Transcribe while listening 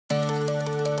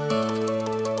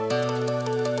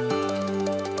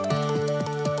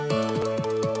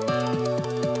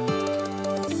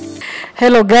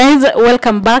Hello guys,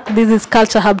 welcome back. This is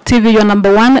Culture Hub TV, your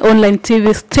 #1 online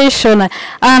TV station.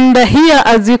 And here,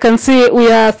 as you can see,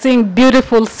 we are seeing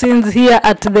beautiful scenes here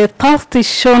at the thirsty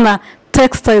Shona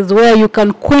textiles where you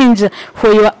can quench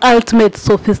for your ultimate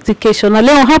sophistication. Na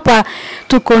leo hapa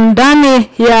tuko ndani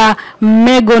ya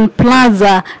Megon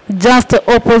Plaza, just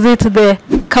opposite the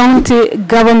county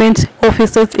government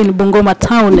offices in Bungoma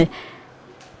town.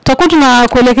 Tutakuwa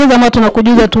tunakuelekeza ama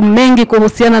tunakujuza tu mengi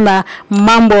kuhusiana na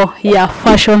mambo ya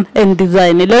fashion and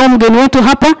design. Leo mgeni wetu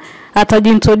hapa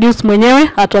atajiintroduce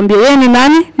mwenyewe, atuambie yeye ni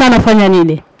nani na anafanya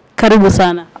nini. Karibu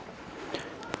sana.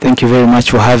 Thank you very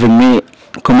much for having me.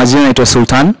 Kwa majina naitwa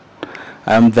Sultan.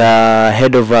 I'm the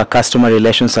head of customer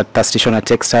relations at Shona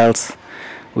Textiles.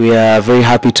 We are very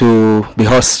happy to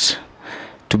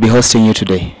be hosting you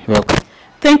today. Welcome.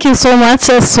 Thank you so much,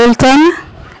 Sultan.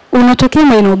 Unatokea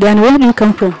maeneo gani? Where do you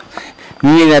come from?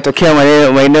 Mimi natokea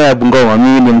maeneo ya Bungoma.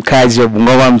 Mimi ni mkazi wa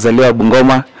Bungoma, mzaliwa wa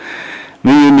Bungoma.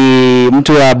 Mimi ni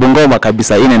mtu wa Bungoma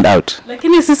kabisa, in and out.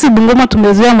 Lakini sisi Bungoma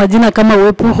tumezoea majina kama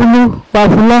Wepuhulu,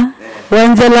 Wafula,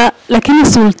 Wanjala, lakini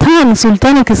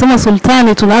Sultan ukisema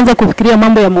Sultan tunaanza kufikiria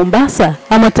mambo ya Mombasa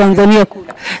ama Tanzania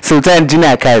kule. Sultan jina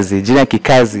ya kazi, jina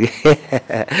kikazi.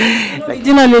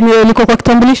 Jina lenye liko kwa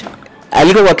kitambulisho?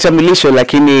 Aliko kwa kitambulisho,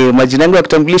 lakini majina yangu ya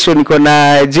kitambulisho niko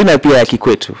na jina pia ya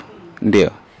kikwetu.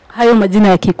 Ndio. Hayo majina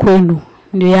ya kikwenu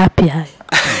ndio yapi hayo?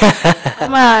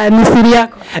 Kama ni siri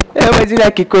yako? Majina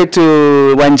ya kikwetu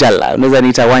Wanjala, unaweza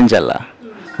niita Wanjala.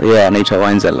 Yeah, naitwa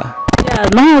Wanjala.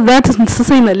 Yeah, no, that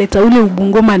sasa inaleta ule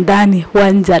Bungoma ndani,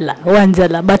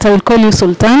 Wanjala. But I will call you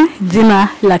Sultan, jina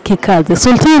la kikazi.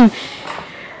 Sultan,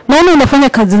 naona unafanya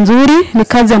kazi nzuri, ni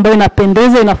kazi ambayo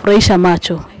inapendeza, inafurahisha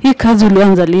macho. Hii kazi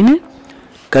ulianza lini?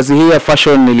 Kazi hii ya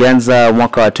fashion nilianza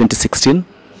mwaka wa 2016.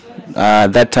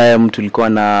 That time tulikuwa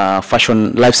na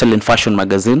lifestyle and fashion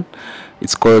magazine.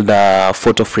 It's called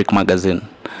Photo Freak magazine.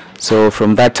 So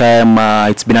from that time,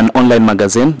 it's been an online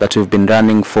magazine that we've been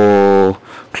running for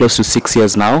close to 6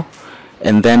 years now.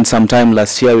 And then sometime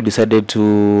last year, we decided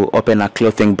to open a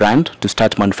clothing brand to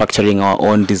start manufacturing our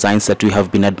own designs that we have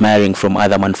been admiring from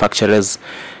other manufacturers.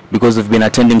 Because we've been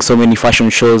attending so many fashion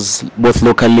shows, both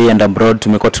locally and abroad.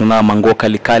 Tumekuwa tunaona manguo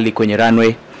kali kwenye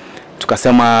runway.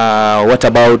 Tukasema, what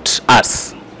about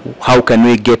us? How can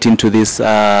we get into this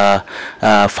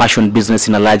fashion business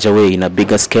in a larger way, in a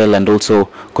bigger scale, and also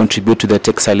contribute to the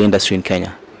textile industry in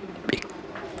Kenya?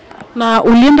 Na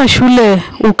ulienda shule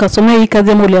ukasomea hii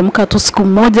kazi ama uliamka tu siku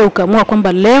moja ukaamua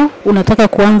kwamba leo unataka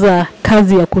kuanza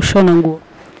kazi ya kushona nguo?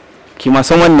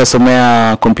 Kimasomo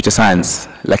nimesomea computer science,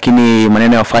 lakini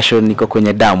maneno ya fashion niko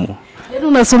kwenye damu. Yaani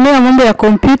unasomea mambo ya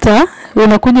computer,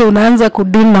 unakuja unaanza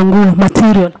kudeal na nguo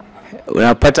material.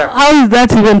 Unapata, how is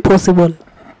that even possible?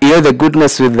 You know, the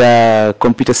goodness with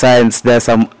computer science, there are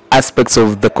some aspects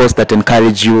of the course that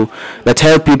encourage you, that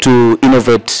help you to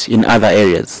innovate in other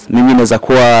areas. Mimi naweza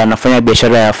kuwa nafanya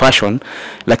biashara ya fashion,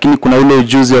 lakini kuna ule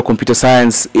ujuzi wa computer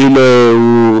science, ile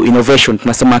innovation,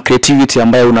 tunasema creativity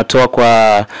ambayo unatoa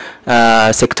kwa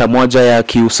sekta moja ya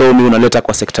kiusomi unaleta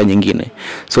kwa sekta nyingine.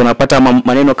 So unapata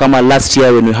maneno kama last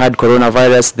year when we had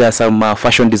coronavirus, there are some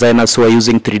fashion designers who are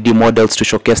using 3D models to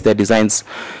showcase their designs,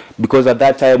 because at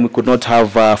that time we could not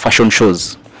have fashion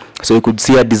shows. So you could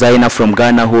see a designer from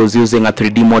Ghana who was using a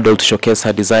 3D model to showcase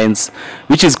her designs,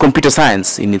 which is computer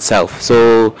science in itself.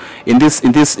 So in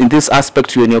this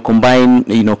aspect, when you combine,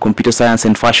 computer science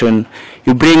and fashion,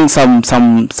 you bring some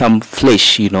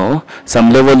flesh,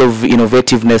 some level of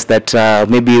innovativeness that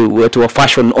maybe to a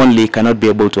fashion only cannot be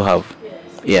able to have.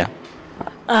 Yeah.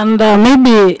 And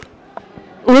maybe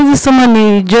uwezi sema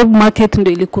ni job market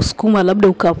ndio ilikusukuma labda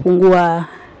ukapungua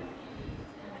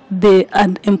the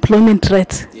unemployment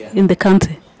rate in the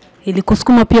country?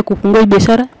 Ilikusukuma pia kupungua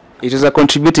biashara? It is a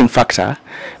contributing factor,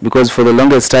 because for the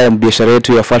longest time biashara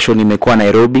yetu ya fashion imekuwa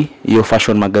Nairobi. Your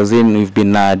fashion magazine, we've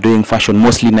been doing fashion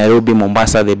mostly Nairobi,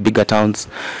 Mombasa, the bigger towns.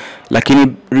 Lakini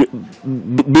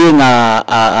being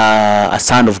a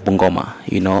son of Bungoma,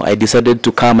 I decided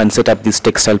to come and set up this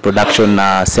textile production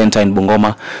center in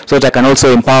Bungoma so that I can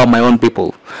also empower my own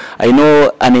people. I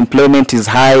know unemployment is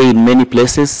high in many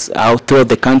places out throughout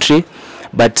the country,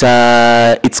 but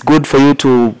it's good for you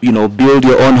to, build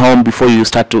your own home before you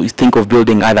start to think of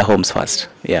building other homes first.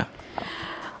 Yeah.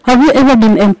 Have you ever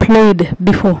been employed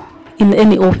before in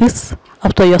any office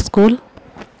after your school?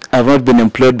 I've not been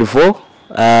employed before.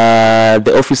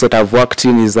 The office that I've worked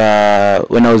in is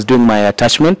when I was doing my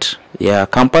attachment,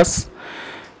 campus.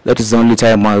 That is the only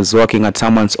time I was working at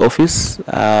someone's office.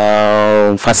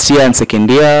 First year and second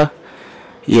year,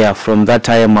 from that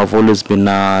time I've always been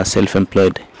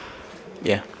self-employed.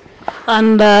 Yeah.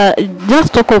 And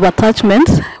just talk of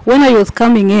attachments. When I was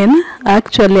coming in,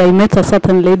 actually I met a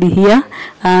certain lady here,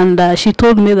 and she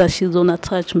told me that she's on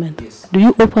attachment. Yes. Do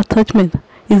you offer attachment?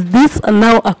 Is this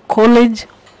now a college,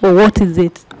 or what is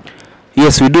it?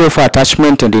 Yes, we do offer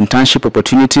attachment and internship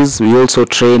opportunities. We also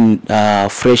train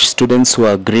fresh students who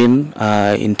are green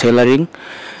in tailoring.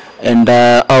 And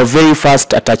our very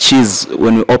first attachees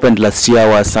when we opened last year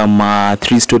were some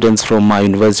 3 students from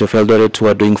University of Eldoret who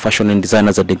are doing fashion and design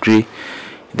as a degree.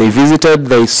 They visited,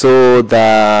 they saw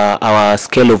our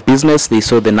scale of business, they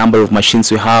saw the number of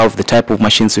machines we have, the type of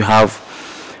machines we have,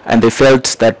 and they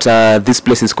felt that this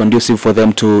place is conducive for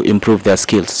them to improve their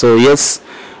skills. So yes,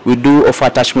 we do offer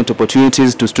attachment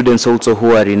opportunities to students also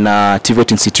who are in TVET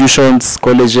institutions,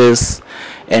 colleges,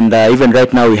 and even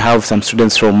right now we have some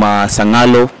students from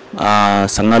Sangalo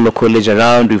College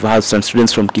around. We have some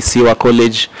students from Kisiwa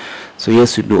College. So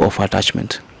yes, we do offer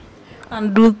attachment.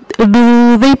 And do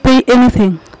they pay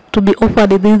anything to be offered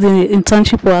this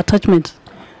internship or attachment?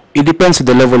 It depends on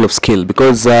the level of skill,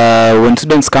 because when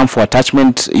students come for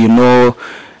attachment, you know,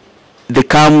 they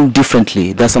come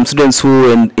differently. There are some students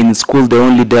who in school they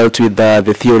only dealt with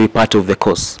the theory part of the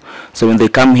course. So when they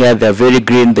come here, they're very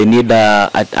green. They need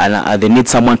they need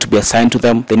someone to be assigned to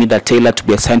them. They need a tailor to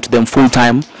be assigned to them full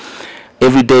time,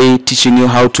 every day, teaching you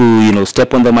how to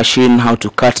step on the machine, how to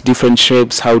cut different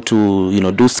shapes, how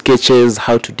to do sketches,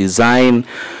 how to design.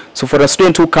 So for a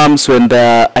student who comes when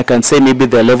I can say maybe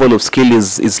their level of skill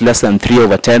is less than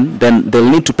 3/10, then they'll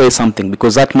need to pay something,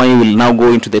 because that money will now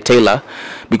go into the tailor,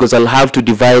 because I'll have to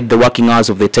divide the working hours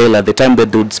of the tailor. The time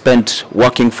that they would spend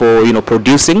working for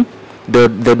producing,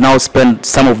 they now spend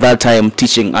some of that time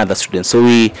teaching other students. So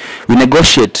we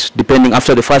negotiate depending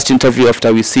after the first interview,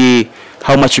 after we see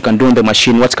how much you can do on the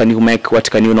machine, what can you make, what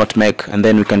can you not make, and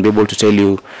then we can be able to tell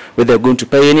you whether you're going to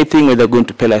pay anything, whether you're going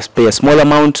to pay a small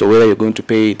amount, or whether you're going to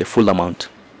pay the full amount.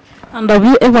 And have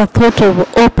you ever thought of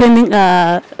opening,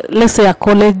 let's say, a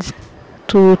college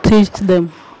to teach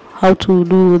them how to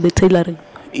do the tailoring?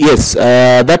 Yes,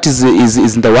 that is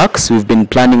in the works. We've been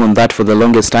planning on that for the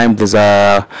longest time. There's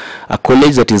a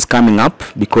college that is coming up,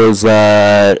 because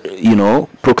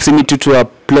proximity to a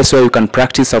place where you can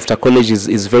practice after college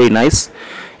is very nice,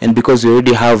 and because we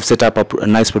already have set up a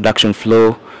nice production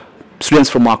flow, students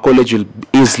from our college will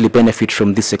easily benefit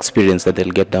from this experience that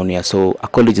they'll get down here. So a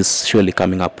college is surely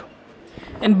coming up.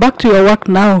 And back to your work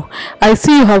now, I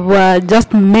see you have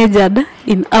just majored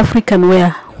in African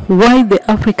wear. Why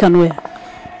the African wear?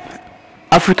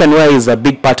 African wear is a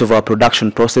big part of our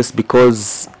production process,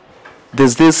 because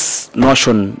there's this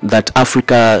notion that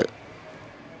Africa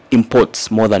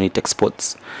imports more than it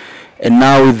exports. And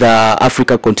now with the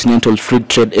Africa Continental Free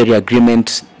Trade Area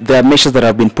Agreement, there are measures that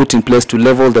have been put in place to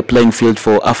level the playing field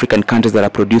for African countries that are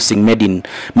producing made in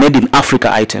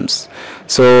Africa items.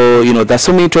 So, there are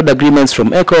so many trade agreements from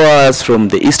ECOWAS, from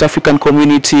the East African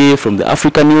Community, from the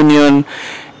African Union,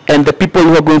 and the people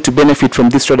who are going to benefit from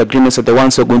these trade agreements are the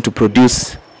ones who are going to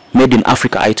produce made in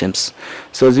Africa items.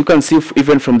 So as you can see,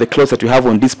 even from the clothes that we have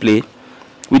on display,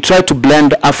 we try to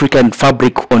blend African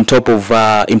fabric on top of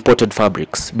imported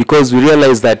fabrics, because we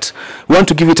realize that we want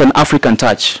to give it an African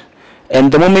touch. And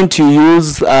the moment you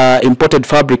use imported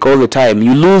fabric all the time,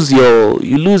 you lose your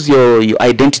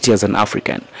identity as an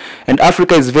African. And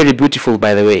Africa is very beautiful,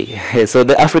 by the way. So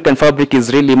the African fabric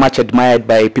is really much admired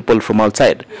by people from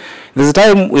outside. There's a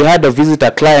time we had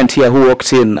a client here who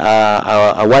walked in,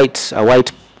 a white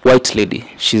lady.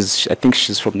 I think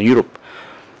she's from Europe.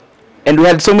 And we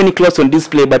had so many clothes on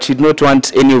display, but she did not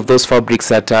want any of those fabrics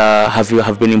that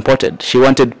have been imported. She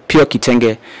wanted pure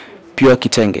kitenge.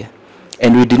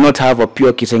 And we did not have a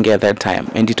pure kitenge at that time.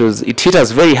 And it hit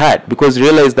us very hard, because we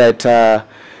realized that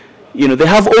they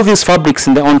have all these fabrics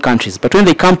in their own countries, but when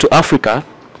they come to Africa,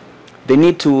 they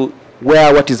need to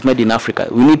wear what is made in Africa.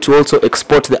 We need to also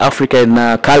export the African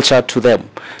culture to them,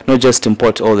 not just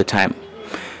import all the time.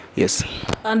 Yes.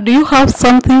 And do you have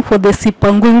something for the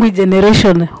Sipangwingwi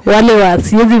generation? Wale wa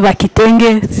siezi va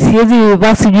kitenge, siezi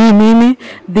va sijui nini,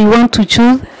 they want to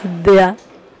choose their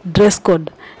dress code.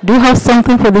 Do you have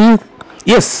something for the youth?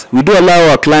 Yes, we do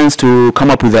allow our clients to come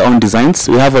up with their own designs.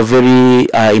 We have a very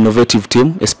innovative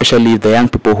team, especially the young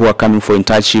people who are coming for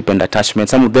internship and attachment.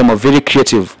 Some of them are very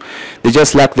creative. They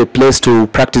just lack the place to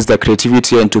practice their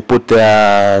creativity and to put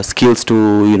their skills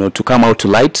to come out to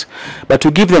light. But to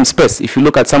give them space, if you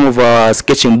look at some of our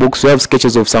sketching books, we have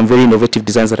sketches of some very innovative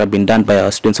designs that have been done by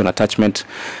our students on attachment.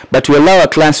 But we allow our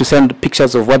clients to send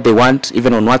pictures of what they want,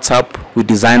 even on WhatsApp. We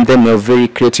design them. We have very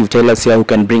creative tailors here who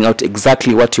can bring out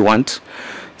exactly what you want.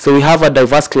 So we have a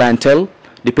diverse clientele,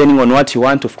 depending on what you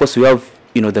want. Of course, we have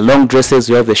the long dresses,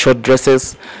 we have the short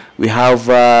dresses, we have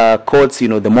coats,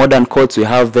 the modern coats, we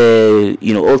have the,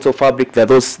 also fabric.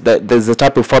 There's a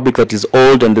type of fabric that is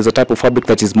old and there's a type of fabric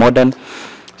that is modern.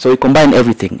 So we combine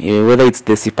everything, whether it's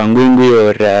the Sipangwingwi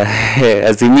or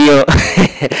Azimio,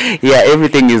 yeah,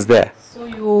 everything is there. So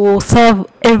you serve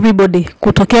everybody,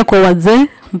 kutokea kwa wazee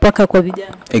mpaka kwa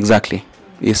vijana. Exactly,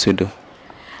 yes we do.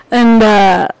 And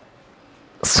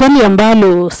swali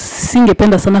ambalo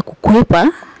singependa sana kukwepa,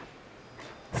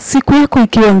 siku yako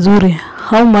ikiwa nzuri,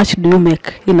 how much do you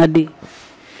make in a day?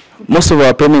 Most of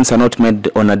our payments are not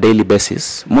made on a daily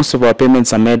basis. Most of our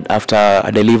payments are made after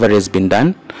a delivery has been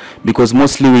done, because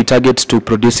mostly we target to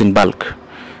produce in bulk.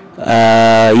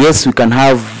 Yes, we can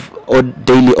have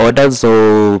daily orders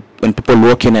or when people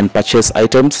walk in and purchase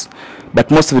items,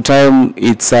 but most of the time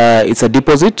it's a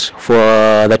deposit for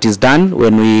that is done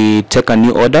when we take a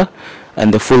new order,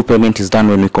 and the full payment is done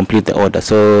when we complete the order.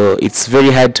 So it's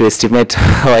very hard to estimate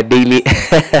our daily.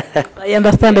 I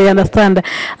understand.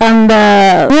 And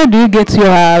where do you get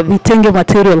your vitenge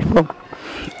material from?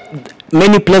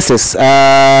 Many places.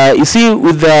 You see,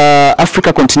 with the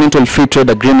Africa Continental Free Trade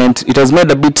Agreement, it has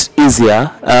made a bit easier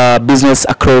business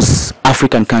across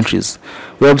African countries.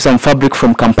 We have some fabric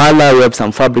from Kampala, we have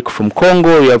some fabric from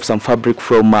Congo, we have some fabric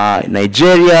from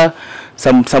Nigeria,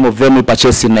 some of them we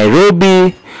purchase in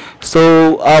Nairobi.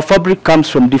 So our fabric comes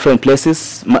from different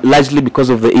places, largely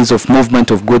because of the ease of movement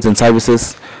of goods and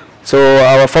services. So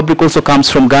our fabric also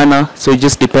comes from Ghana, so it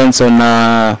just depends on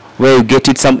where you get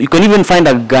it. You can even find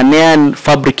a Ghanaian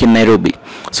fabric in Nairobi.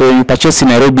 So when you purchase in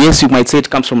Nairobi, yes, you might say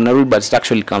it comes from Nairobi, but it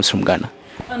actually comes from Ghana.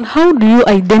 And how do you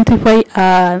identify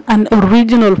an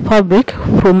original fabric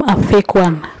from a fake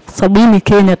one? Sabini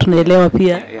Kenya tunaelewa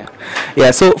pia.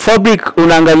 Yeah, so fabric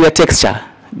unaangalia texture,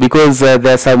 because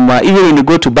there's some, even when you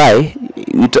go to buy,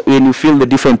 when you feel the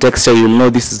different texture, you'll know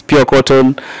this is pure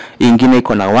cotton, ingine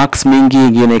iko na wax mingi,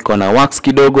 ingine iko na wax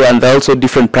kidogo, and there are also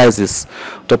different prices.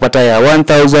 Utapata ya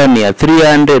 1,000, ya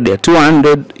 300, ya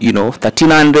 200,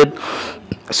 1,300.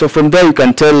 So from there you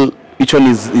can tell which one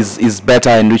is better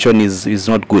and which one is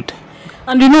not good.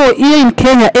 And here in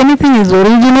Kenya, anything is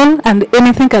original and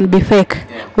anything can be fake.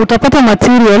 Utapata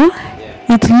material,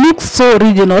 it looks so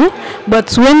original,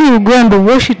 but when you go and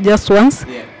wash it just once,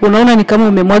 unaona ni kama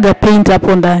umemwaga paint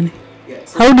hapo ndani.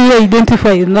 How do you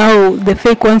identify now the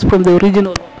fake ones from the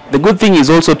original? The good thing is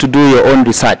also to do your own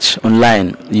research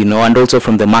online, and also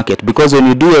from the market, because when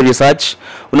you do your research,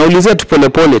 unaulizia tu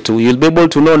pole tu, you'll be able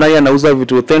to know nani anauza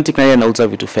vitu authentic, nani anauza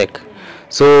vitu fake.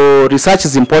 So research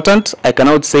is important. I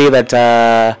cannot say that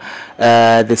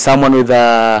there's someone with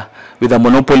a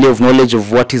monopoly of knowledge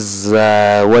of what is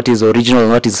original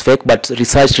and what is fake, but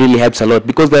research really helps a lot,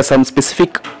 because there are some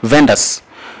specific vendors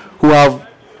who have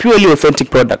purely authentic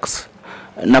products.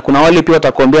 Na kuna wale pia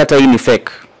watakwambia hata hii ni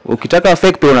fake. Ukitaka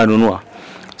fake pia unanunua.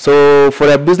 So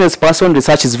for a business person,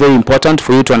 research is very important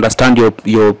for you to understand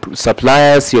your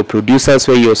suppliers, your producers,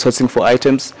 where you're sourcing for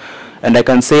items. And I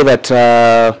can say that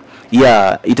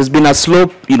it has been a slow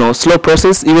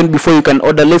process. Even before you can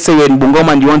order, let's say you're in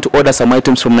Bungoma and you want to order some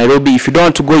items from Nairobi, if you don't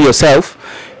want to go yourself,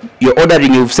 you're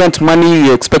ordering, you've sent money,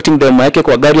 you're expecting them waeke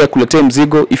kwa gari ya kuletea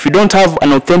mzigo. If you don't have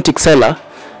an authentic seller,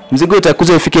 mzigo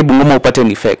itakuja ifike Bungoma upate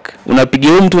ni fake. Unapigia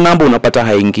huyu mtu namba unapata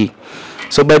haingii.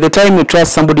 So by the time you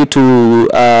trust somebody to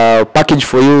package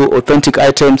for you authentic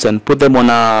items and put them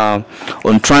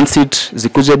on transit,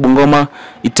 zikuje Bungoma,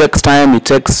 it takes time, it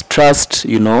takes trust,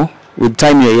 With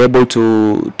time you're able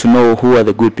to know who are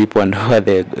the good people and who are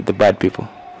the bad people.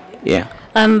 Yeah.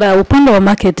 And upande wa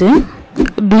marketing,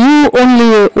 do you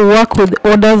only work with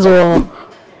orders or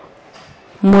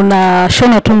muna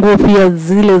Shona tu nguo pia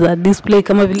zile za display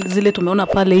kama zile tumeona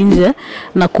pale nje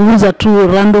na kuuza tu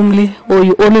randomly, or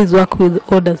you always work with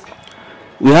orders?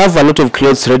 We have a lot of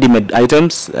clothes, ready-made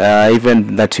items,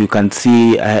 even that you can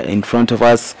see in front of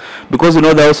us, because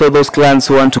there are also those clients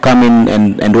who want to come in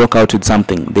and work out with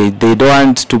something. They don't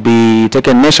want to be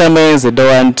taken measurements, they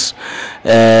don't want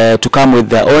to come with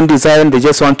their own design, they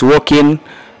just want to walk in,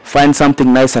 find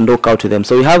something nice and work out with them.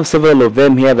 So we have several of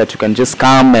them here that you can just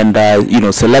come and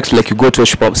select, like you go to a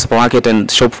supermarket and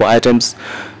shop for items.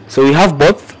 So we have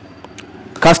both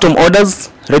custom orders,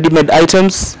 ready-made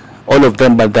items, all of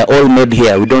them, but they're all made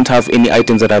here. We don't have any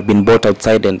items that have been bought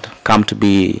outside and come to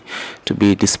be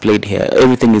displayed here.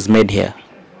 Everything is made here.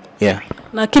 Yeah.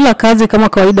 Na kila kazi kama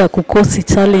kawaida kukosi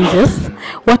challenges.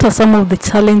 What are some of the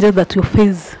challenges that you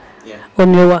face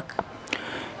on your work?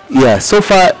 Yeah, so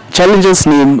far challenges,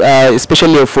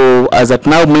 especially for as at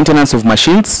now maintenance of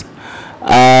machines.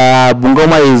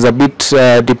 Bungoma is a bit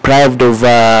deprived of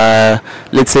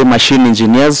let's say machine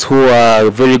engineers who are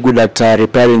very good at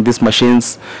repairing these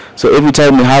machines. So every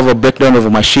time we have a breakdown of a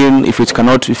machine, if you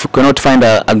cannot find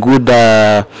a good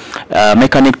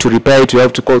mechanic to repair it, you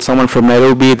have to call someone from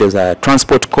Nairobi. There's a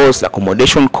transport cost,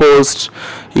 accommodation cost,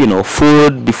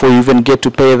 food before you even get to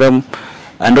pay them,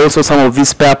 and also some of these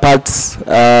spare parts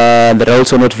that are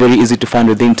also not very easy to find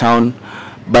within town.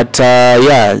 But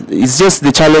it's just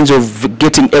the challenge of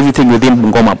getting everything within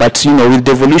Bungoma. But with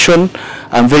devolution,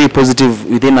 I'm very positive.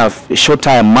 Within a short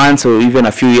time, months or even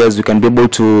a few years, we can make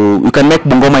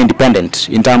Bungoma independent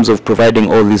in terms of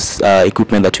providing all this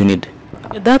equipment that you need.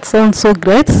 That sounds so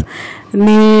great.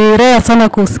 Ni rare sana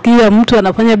kusikia mtu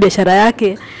anafanya biashara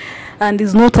yake and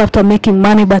is not after making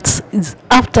money, but is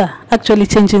after actually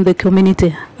changing the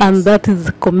community, and that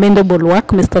is commendable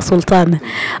work, Mr. Sultan.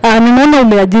 Nimeona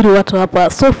umeajiri watu hapa.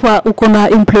 So far uko na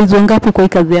employees wangapi kwa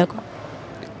kazi yako?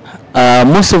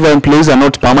 Most of our employees are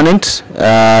not permanent.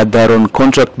 They're on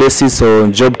contract basis or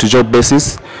job to job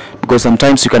basis, because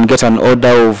sometimes you can get an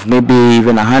order of maybe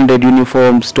even 100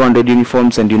 uniforms, 200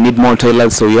 uniforms, and you need more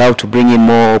tailors, so you have to bring in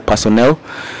more personnel.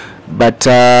 But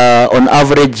on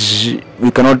average,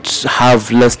 we cannot have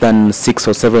less than 6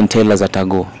 or 7 tailors at a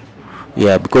go.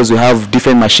 Yeah, because we have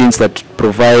different machines that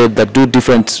do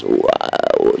different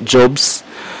jobs.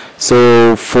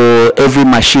 So for every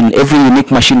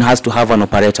unique machine has to have an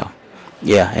operator.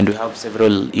 Yeah, and we have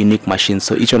several unique machines,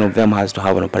 so each one of them has to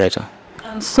have an operator.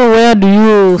 And so where do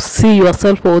you see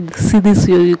yourself or see this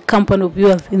your company of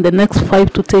yours in the next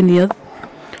 5 to 10 years?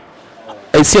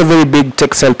 I see a very big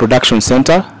textile production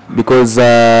center, because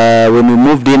when we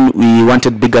moved in, we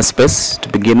wanted bigger space to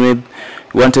begin with.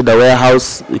 We wanted a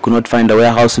warehouse. We could not find a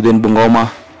warehouse within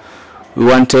Bungoma. We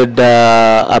wanted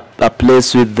a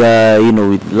place with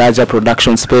with larger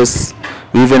production space.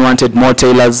 We even wanted more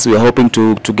tailors. We are hoping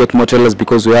to get more tailors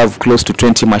because we have close to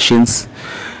 20 machines.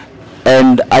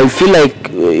 And I feel like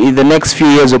in the next few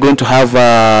years we're going to have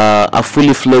a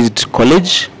fully fledged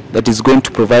college that is going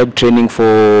to provide training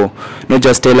for not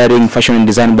just tailoring, fashion and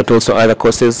design, but also other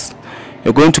courses.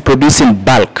 You're going to produce in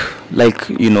bulk, like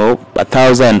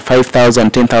 1,000,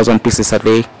 5,000, 10,000 pieces a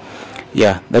day.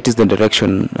 Yeah, that is the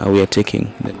direction we are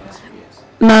taking.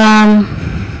 Na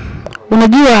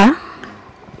unajua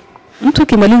mtu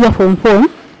kimaliza form 4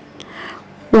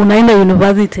 unaenda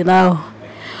university nao.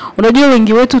 Unajua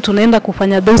wengi wetu tunaenda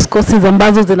kufanya those courses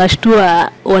ambazo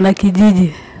zinashtua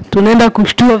wanakijiji. Tunaenda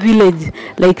kushtua village,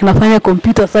 like nafanya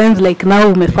computer science like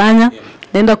now umefanya,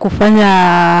 naenda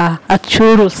kufanya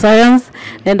actual science,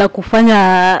 naenda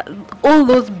kufanya all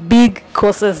those big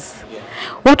courses.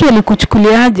 Watu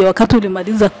walikuchukuliaje wakati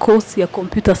ulimaliza course ya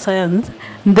computer science,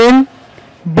 then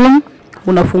boom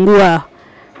unafungua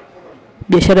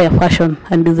biashara ya fashion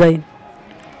and design?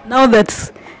 Now that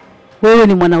wewe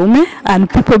ni mwanaume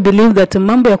and people believe that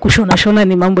mambo ya kushona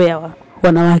ni mambo ya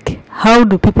wanawake, how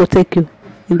do people take you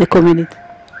in the community?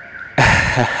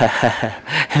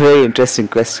 Very interesting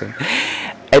question.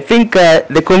 I think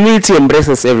the community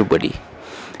embraces everybody,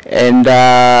 and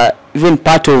even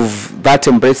part of that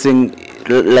embracing,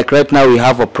 like right now we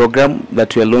have a program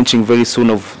that we are launching very soon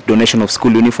of donation of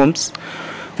school uniforms.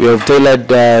 We have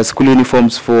tailored school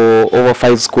uniforms for over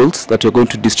 5 schools that we're going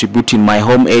to distribute in my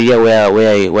home area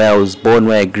where I was born,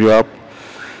 where I grew up.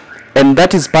 And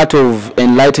that is part of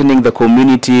enlightening the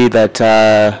community that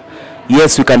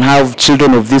yes, we can have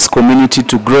children of this community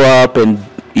to grow up and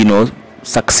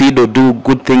succeed or do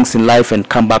good things in life and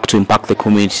come back to impact the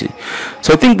community.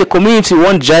 So I think the community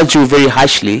won't judge you very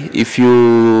harshly if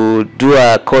you do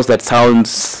a course that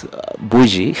sounds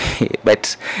bougie,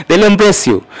 but they'll embrace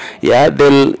you. Yeah,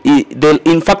 they'll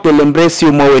embrace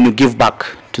you more when you give back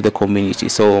to the community.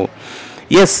 So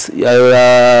yes, we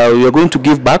are going to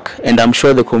give back, and I'm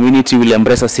sure the community will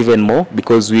embrace us even more,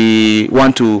 because we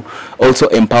want to also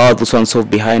empower those ones who are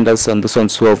behind us and those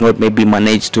ones who have not maybe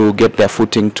managed to get their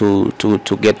footing to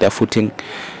get their footing.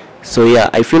 So yeah,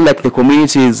 I feel like the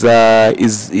community is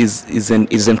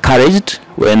encouraged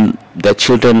when their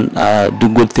children do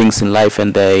good things in life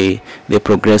and they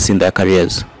progress in their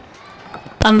careers.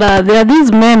 And there are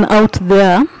these men out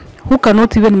there who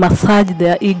cannot even massage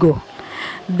their ego.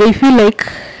 They feel like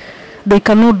they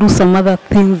cannot do some other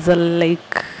things,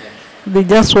 like they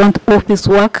just want office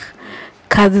work,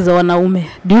 kazi za wanaume.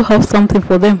 Do you have something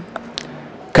for them?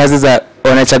 Kazi za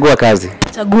wanachagua kazi.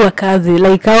 Chagua kazi,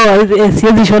 like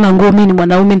siwezi shona nguo, mimi ni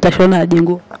mwanaume nitashona aje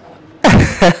nguo.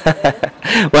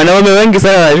 Wanaume wengi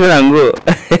sana wanashona nguo.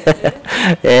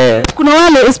 Yeah. Kuna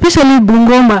wale especially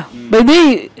Bungoma. By the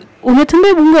way,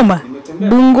 umetembea Bungoma?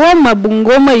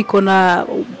 Bungoma iko na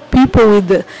people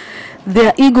with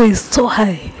their ego is so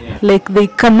high, like they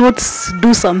cannot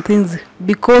do some things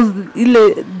because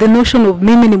the notion of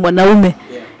mimi ni mwanaume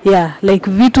Yeah,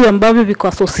 like vitu ambavyo viko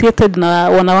associated na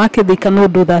wanawake, they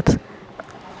cannot do that.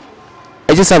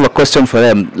 I just have a question for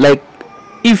them. Like,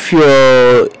 if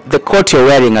the coat you're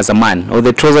wearing as a man, or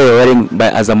the trouser you're wearing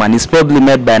as a man, is probably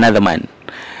made by another man,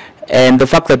 and the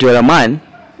fact that you're a man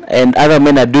and other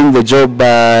men are doing the job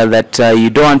that you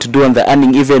don't want to do and they're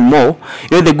earning even more,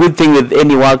 the good thing with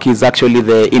any work is actually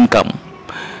the income.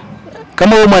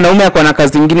 Kama wewe mwanaume ako na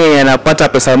kazi nyingine anapata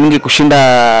pesa mingi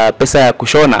kushinda pesa ya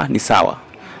kushona, ni sawa.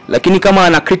 Lakini kama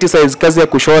ana criticize kazi ya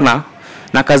kushona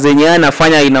na kazi yenyewe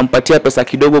anafanya inampatia pesa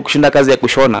kidogo kushinda kazi ya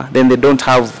kushona, then they don't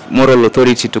have moral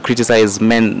authority to criticize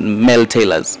male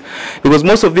tailors. Because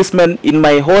most of these men, in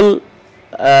my whole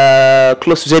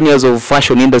close to 10 years of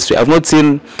fashion industry, I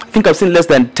think I've seen less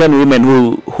than 10 women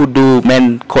who do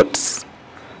men coats.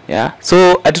 Yeah,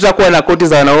 so hatutakuwa na koti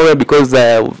za wanaume because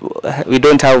we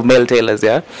don't have male tailors.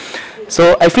 Yeah,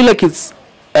 so I feel like it's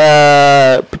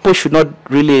people should not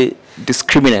really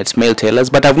discriminate male tailors,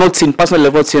 but personally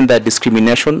I've not seen that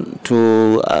discrimination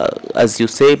to as you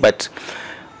say, but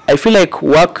I feel like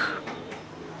work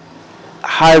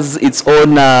has its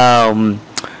own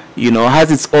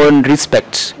has its own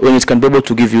respect when it can be able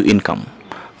to give you income.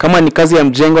 Kama ni kazi ya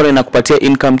mjengo na inakupatia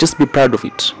income, just be proud of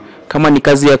it. Kama ni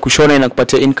kazi ya kushona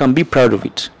inakupatia income, be proud of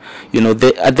it.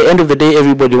 At the end of the day,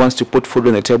 everybody wants to put food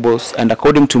on the tables, and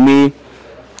according to me,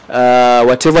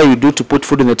 whatever you do to put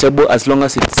food on the table, as long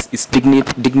as it's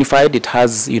dignified, it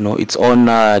has its own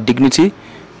dignity,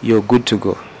 you're good to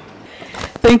go.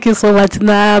 Thank you so much.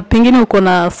 Na pengine uko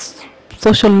na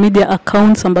social media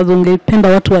accounts ambazo ungependa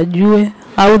watu wajue,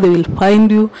 how they will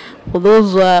find you? For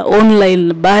those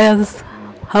online buyers,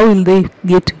 how will they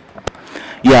get you?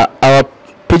 Yeah, our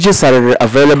pages are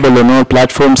available on all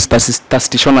platforms. That's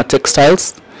Shona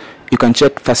Textiles. You can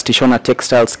check Shona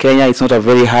Textiles Kenya. It's not a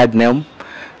very hard name.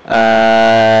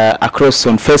 Across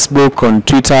on Facebook, on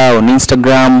Twitter, on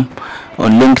Instagram,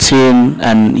 on LinkedIn,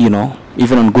 and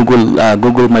even on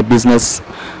Google My Business.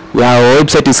 Our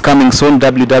website is coming soon,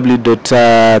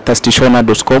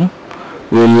 www.thirstyshona.com.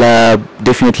 We'll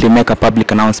definitely make a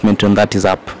public announcement when that is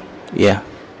up. Yeah.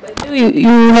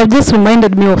 You have just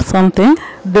reminded me of something.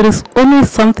 There is always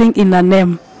something in a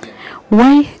name.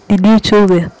 Why did you choose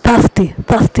the Thirsty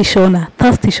Shona?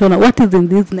 Thirsty Shona. What is in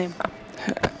this name?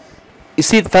 You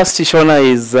see, Thirsty Shona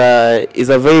is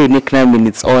a very unique name in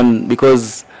its own,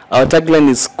 because our tagline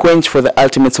is Quench for the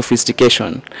ultimate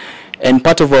sophistication. And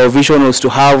part of our vision was to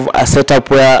have a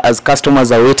setup where, as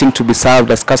customers are waiting to be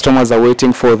served, as customers are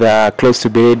waiting for their clothes to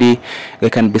be ready, they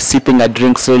can be sipping a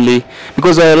drink slowly.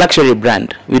 Because we're a luxury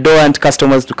brand. We don't want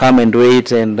customers to come and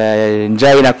wait and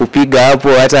enjoy na kupiga hapo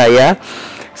hata, yeah.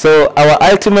 So our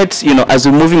ultimate, as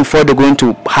we're moving forward, we're going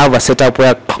to have a setup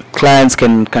where clients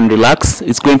can relax.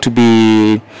 It's going to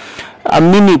be a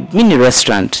mini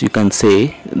restaurant, you can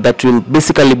say, that will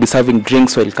basically be serving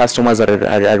drinks while customers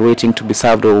are waiting to be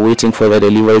served or waiting for the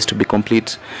deliveries to be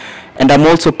complete. And I'm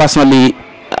also personally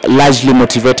largely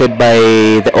motivated by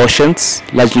the oceans,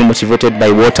 largely motivated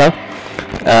by water.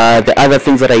 The other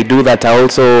things that I do that I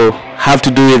also have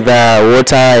to do with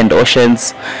water and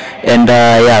oceans, and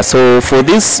so for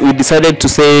this we decided to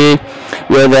say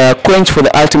we're the quench for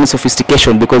the ultimate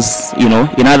sophistication, because in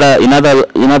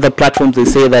other platforms they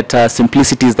say that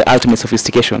simplicity is the ultimate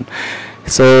sophistication.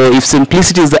 So if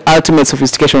simplicity is the ultimate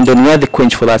sophistication, then we're the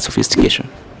quench for that sophistication.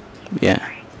 Yeah.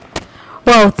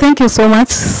 Wow, thank you so much,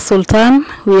 Sultan.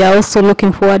 We are also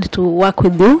looking forward to work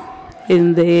with you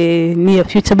in the near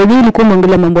future. But ulikuwa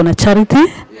umeongelea mambo na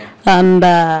charity, and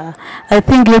I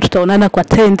think leo tutaonana kwa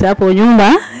tent hapo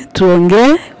nyuma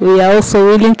tuongee. We are also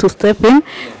willing to step in.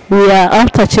 We are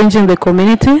after changing the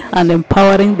community and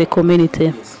empowering the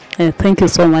community. Thank you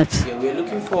so much.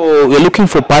 Yeah, we're looking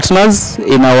for partners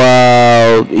in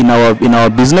our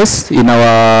business, in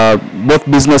our both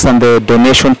business and the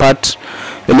donation part.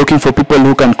 We're looking for people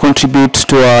who can contribute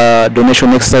to a donation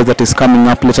exercise that is coming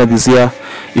up later this year.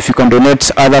 If you can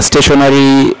donate other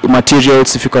stationery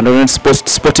materials, if you can donate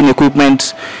sporting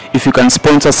equipment, if you can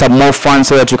sponsor some more funds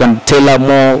so that you can tailor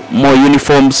more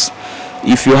uniforms.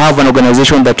 If you have an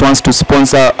organization that wants to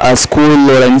sponsor a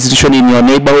school or an institution in your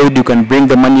neighborhood, you can bring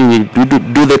the money, we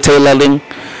do the tailoring.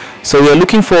 So we are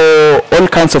looking for all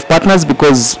kinds of partners,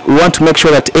 because we want to make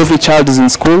sure that every child is in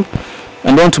school,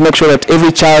 and want to make sure that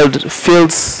every child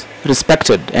feels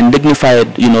respected and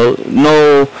dignified,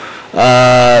 so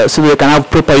they can have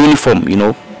proper uniform.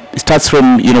 It starts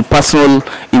from personal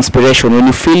inspiration. When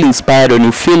you feel inspired, when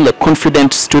you feel a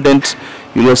confident student,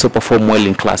 you'll also perform well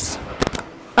in class.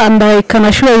 And I can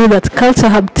assure you that Culture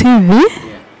Hub TV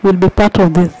will be part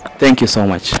of this. Thank you so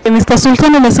much. Mr.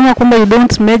 Sultan, umesema kwamba you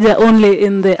don't major only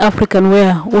in the African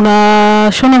wear.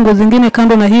 Unashona nguo zingine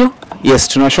kando na hiyo? Yes,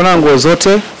 tunashona nguo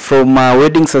zote from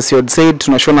weddings, as you had said,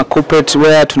 tunashona corporate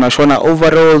wear, tunashona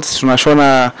overalls,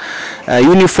 tunashona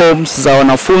uniforms za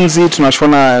wanafunzi,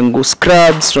 tunashona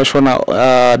scrubs, tunashona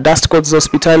dust coats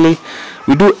hospitali.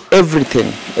 We do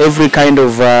everything, every kind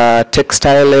of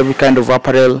textile, every kind of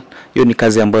apparel. Hiyo ni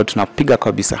kazi ambayo tunapiga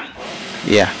kabisa.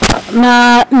 Yeah.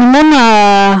 Na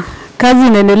nimeona kazi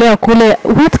inaendelea kule.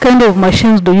 What kind of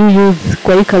machines do you use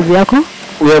kwa hii kazi yako?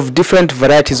 We have different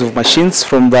varieties of machines,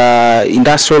 from the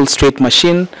industrial straight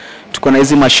machine. Tuko na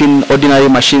hizi machine, ordinary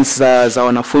machines za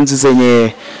wanafunzi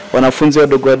zenye wanafunzi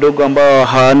wadogo ambao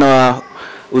hawana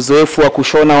uzoefu wa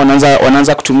kushona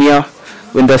wanaanza kutumia.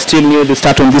 When they're still new, they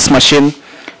start on this machine.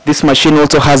 This machine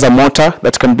also has a motor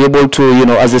that can be able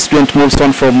to, as the student moves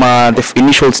on from the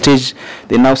initial stage,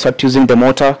 they now start using the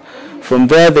motor. From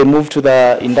there, they move to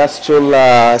the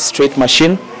industrial straight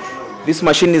machine. This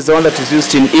machine is the one that is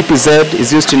used in EPZ,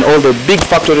 is used in all the big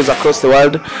factories across the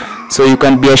world. So you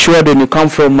can be assured when you come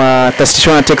from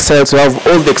Shona Textiles, you have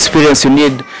all the experience you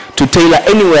need to tailor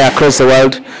anywhere across the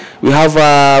world. We have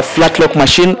a flat lock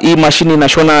machine. Hii machine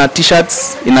inashona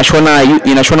t-shirts,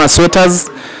 inashona sweaters,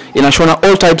 inashona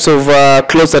all types of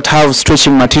clothes that have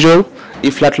stretching material.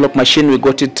 Hii flat lock machine, we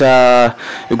got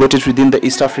it within the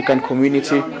East African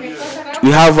community.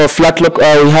 We have a flat lock,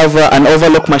 we have an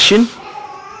overlock machine.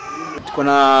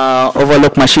 Kuna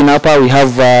overlock machine hapa, we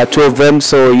have 2 of them,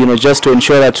 so just to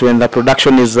ensure that when the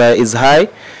production is high,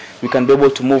 we can be able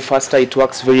to move faster. It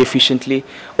works very efficiently.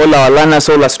 All our learners,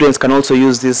 all our students can also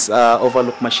use this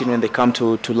overlock machine when they come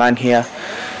to learn here.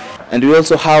 And we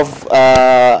also have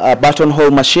a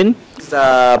buttonhole machine. It's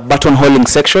a buttonholing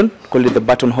section, call it the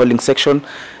buttonholing section.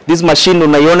 This machine,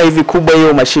 unaiona hivi kubwa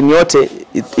hiyo machine yote,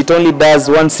 it only does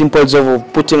one simple job of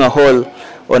putting a hole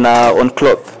on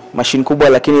cloth. Machine kubwa,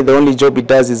 lakini the only job it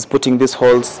does is putting these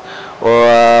holes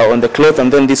on the cloth,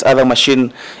 and then this other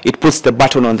machine, it puts the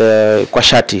button on the kwa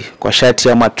shati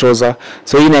ama trouser.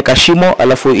 So hii inaweka shimo,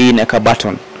 alafu hii inaweka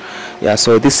button. Yeah,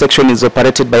 so this section is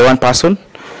operated by one person.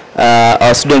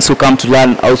 Our students who come to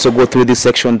learn also go through this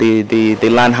section. They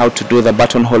learn how to do the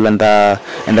buttonhole and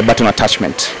the button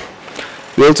attachment.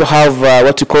 We also have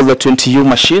what we call the 20U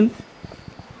machine.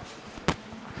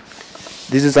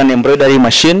 This is an embroidery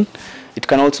machine. It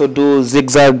can also do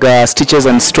zigzag stitches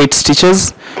and straight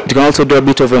stitches. It can also do a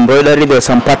bit of embroidery. There are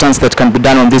some patterns that can be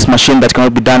done on this machine that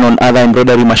cannot be done on other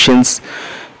embroidery machines.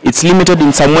 It's limited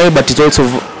in some way, but it's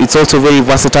also very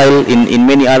versatile in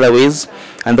many other ways.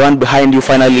 And the one behind you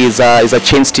finally is a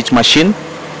chain stitch machine.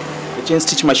 The chain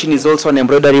stitch machine is also an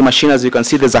embroidery machine. As you can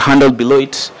see, there's a handle below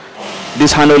it.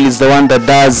 This handle is the one that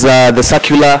does the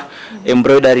circular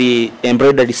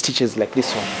embroidery stitches like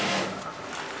this one.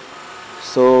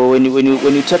 So when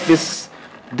you check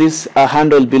this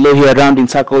handle below here around in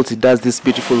circles, it does these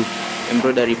beautiful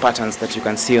embroidery patterns that you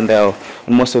can see on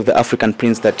most of the African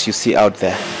prints that you see out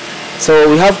there. So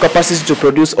we have capacity to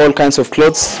produce all kinds of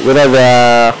clothes, whether they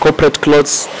are corporate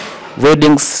clothes,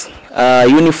 weddings,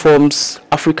 uniforms,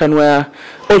 African wear,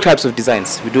 all types of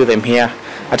designs. We do them here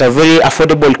at a very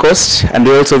affordable cost, and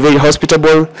we're also very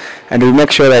hospitable, and we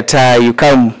make sure that you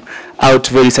come out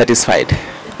very satisfied.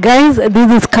 Guys,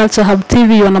 this is Culture Hub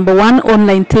TV, your #1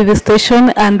 online TV station,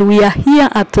 and we are here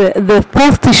at the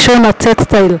first Shona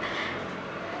Textile,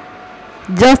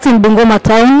 just in Bungoma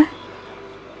town,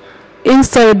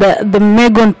 inside the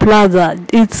Megon Plaza.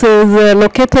 It is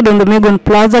located on the Megon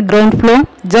Plaza ground floor,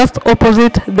 just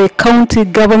opposite the county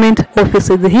government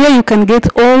offices. Here you can get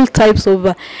all types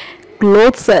of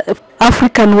clothes,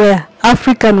 African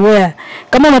wear.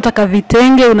 Kama unataka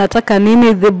vitenge, unataka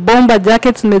nini, the bomber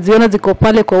jackets nimeziona ziko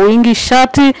pale kwa wingi,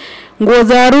 shati, nguo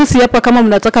za harusi hapa. Kama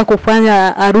mnataka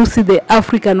kufanya harusi the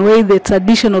African way, the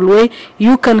traditional way,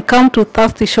 you can come to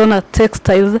Thirsty Shona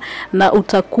Textiles na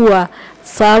utakuwa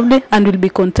served and will be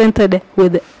contented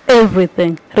with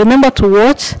everything. Remember to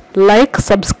watch, like,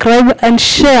 subscribe and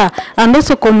share, and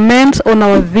also comment on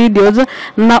our videos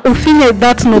na ufinye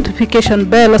that notification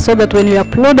bell so that when we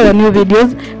upload our new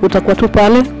videos utakuwa tu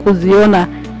pale kuziona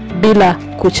bila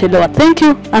kuchelewa. Thank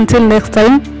you, until next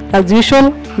time. As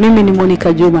usual, mimi ni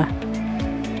Monica Juma.